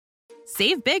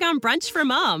Save big on brunch for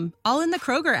mom, all in the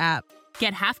Kroger app.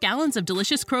 Get half gallons of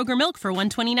delicious Kroger milk for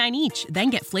 $1.29 each. Then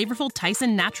get flavorful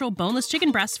Tyson natural boneless chicken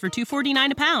breasts for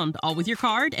 $2.49 a pound, all with your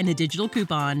card and a digital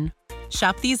coupon.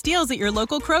 Shop these deals at your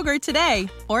local Kroger today,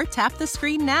 or tap the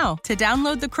screen now to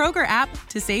download the Kroger app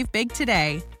to save big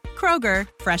today. Kroger,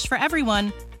 fresh for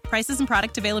everyone. Prices and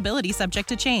product availability subject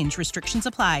to change. Restrictions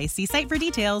apply. See site for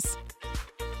details.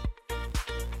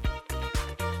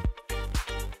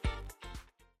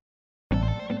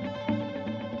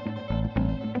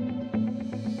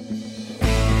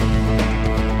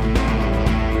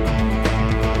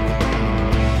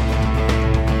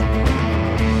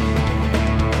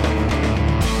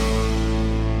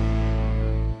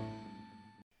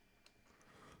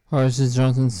 Hi, this is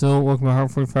Jonathan Sill. Welcome to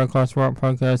HOT45 Class Rock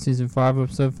Podcast, Season 5,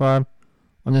 Episode 5.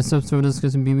 On this episode, we're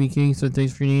discussing B.B. King, so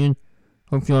thanks for tuning in.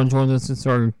 Hope you all enjoyed this. Get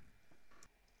started.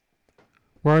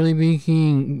 Riley B.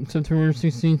 King, September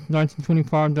 16,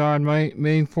 1925, died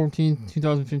May 14,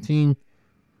 2015.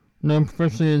 Known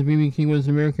professionally as B.B. King, was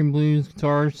an American blues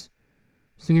guitarist,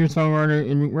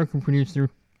 singer-songwriter, and record producer.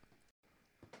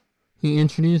 He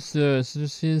introduced his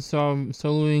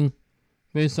soloing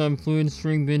based on fluid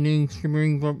string bending,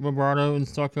 screaming, vibrato, and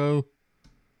staccato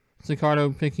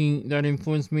picking that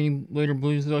influenced many later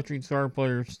blues electric guitar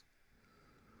players.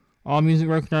 AllMusic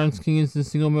recognized King as the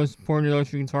single most important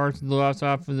electric guitarist of the last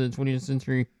half of the 20th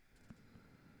century.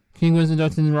 King was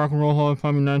inducted in the Rock and Roll Hall of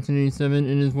Fame in 1987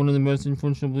 and is one of the most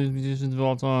influential blues musicians of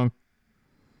all time,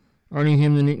 earning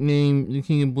him the nickname the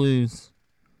King of Blues,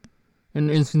 and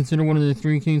is considered one of the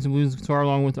three kings of blues guitar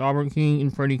along with Albert King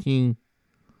and Freddie King.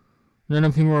 None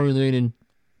of whom are related.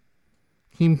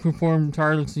 King performed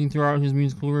tirelessly throughout his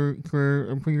musical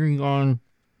career, appearing on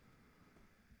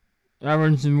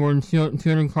average of more than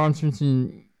 200 concerts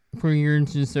per year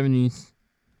into the 70s.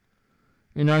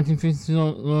 In 1950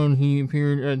 alone, he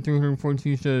appeared at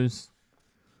 342 shows.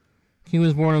 King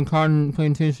was born on cotton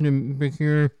plantation in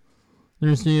Becker,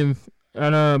 the city of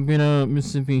Alabama,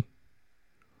 Mississippi,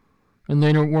 and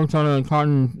later worked on a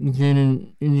cotton gin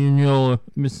in Indianola,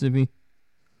 Mississippi.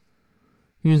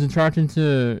 He was attracted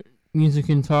to music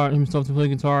and taught himself to play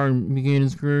guitar and began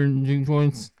his career in juke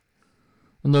joints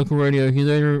and local radio. He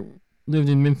later lived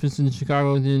in Memphis and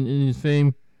Chicago, and in his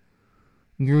fame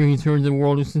grew. He toured the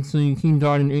world extensively. King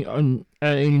died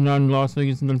at 89 in Las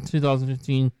Vegas in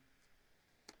 2015.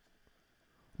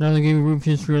 Now that I gave a brief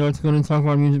history, I'd like to go and talk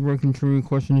about music break and trivia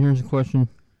question. Here's the question.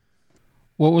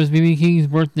 What was B.B. King's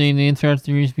birthday? And the answer after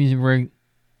the music break.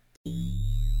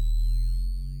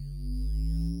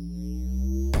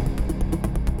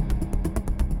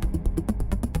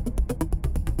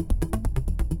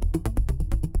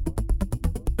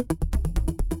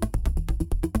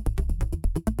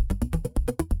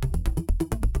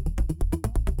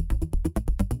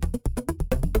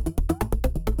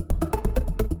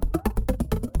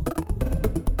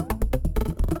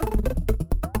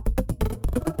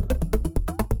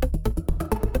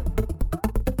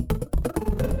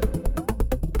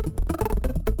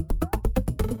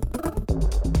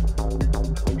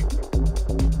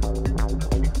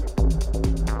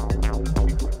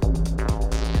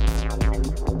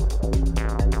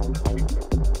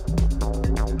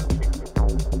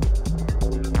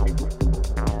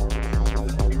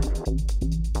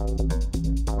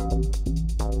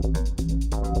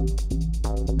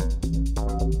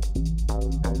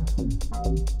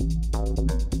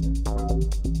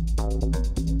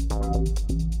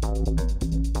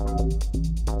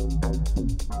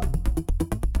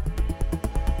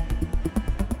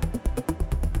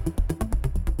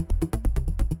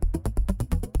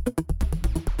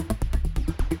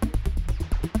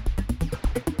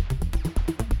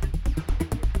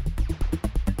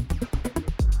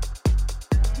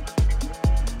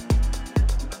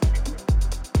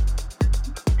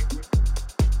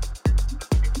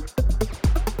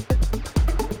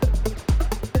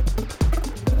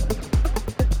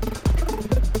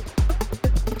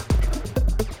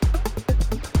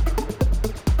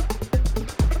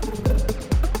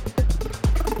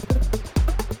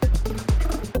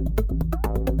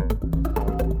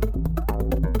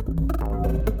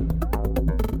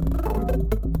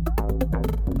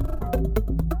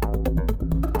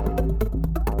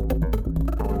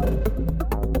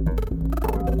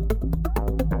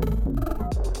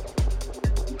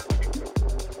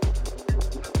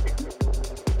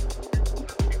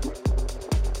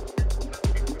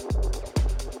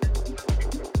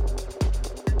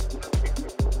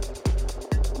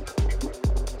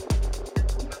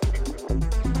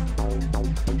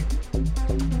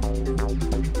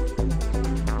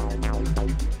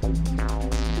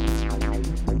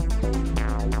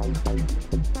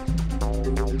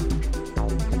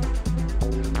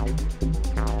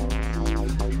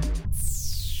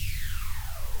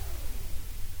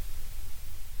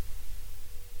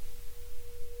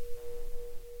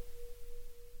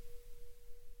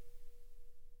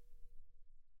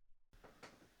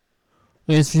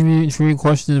 Its tribute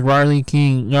question is Riley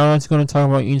King. Now let's go to talk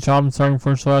about each album starting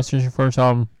first to last. Here's your first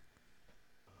album,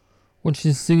 which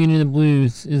is Singing in the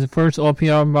Blues. Is the first LP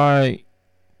album by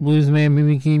bluesman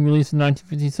B.B. King, released in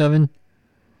 1957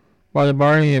 by the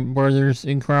Barry Brothers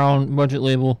and Crown Budget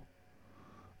label.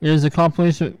 It is a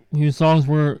compilation whose songs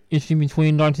were issued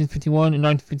between 1951 and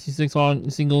 1956 on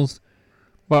singles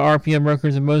by RPM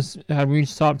Records, and most have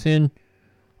reached top 10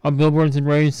 on Billboard's and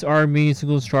raised R&B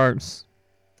singles charts.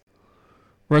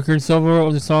 Records several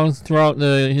of the songs throughout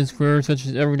his career, such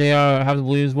as Every Day I Have the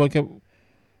Blues, Wake Up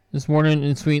This Morning,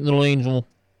 and Sweet Little Angel.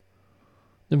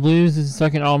 The Blues is the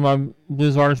second album by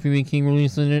blues artist B.B. King,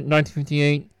 released in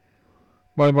 1958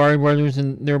 by the Barry Brothers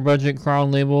and their Budget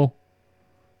Crown label.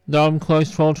 The album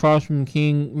collects 12 tracks from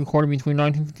King, recorded between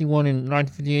 1951 and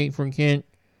 1958 for Kent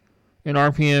and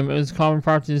RPM. As common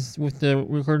practice with the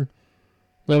record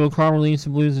label, Crown released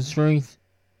The Blues of Strength,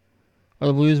 of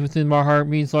The Blues Within My Heart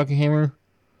Beats Like a Hammer,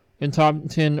 and top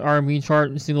 10 R&B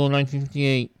chart single in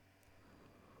 1958.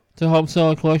 To help sell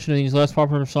a collection of these less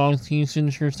popular songs, King's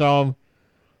signature style of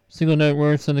single note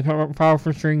works and the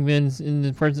powerful string bends in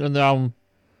the presence of the album.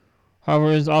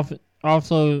 However, it is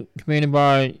also commanded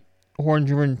by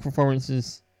horn-driven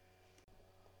performances.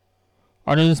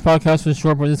 I know this podcast was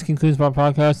short, but this concludes my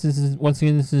podcast. This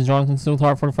is Jonathan Still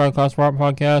Talk 45 Class Rock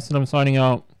Podcast, and I'm signing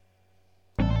out.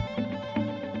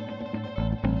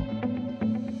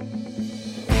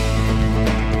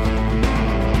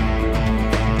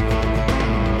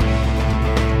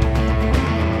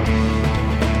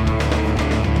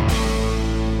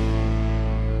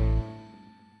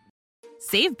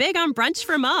 Save big on brunch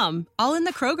for mom, all in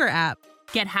the Kroger app.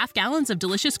 Get half gallons of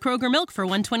delicious Kroger milk for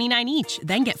 $1.29 each.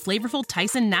 Then get flavorful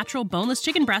Tyson natural boneless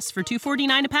chicken breasts for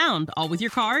 $2.49 a pound, all with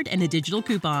your card and a digital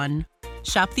coupon.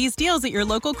 Shop these deals at your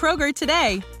local Kroger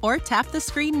today, or tap the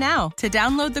screen now to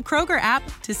download the Kroger app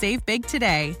to save big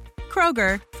today.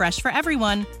 Kroger, fresh for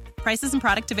everyone. Prices and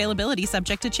product availability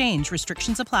subject to change.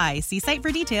 Restrictions apply. See site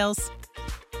for details.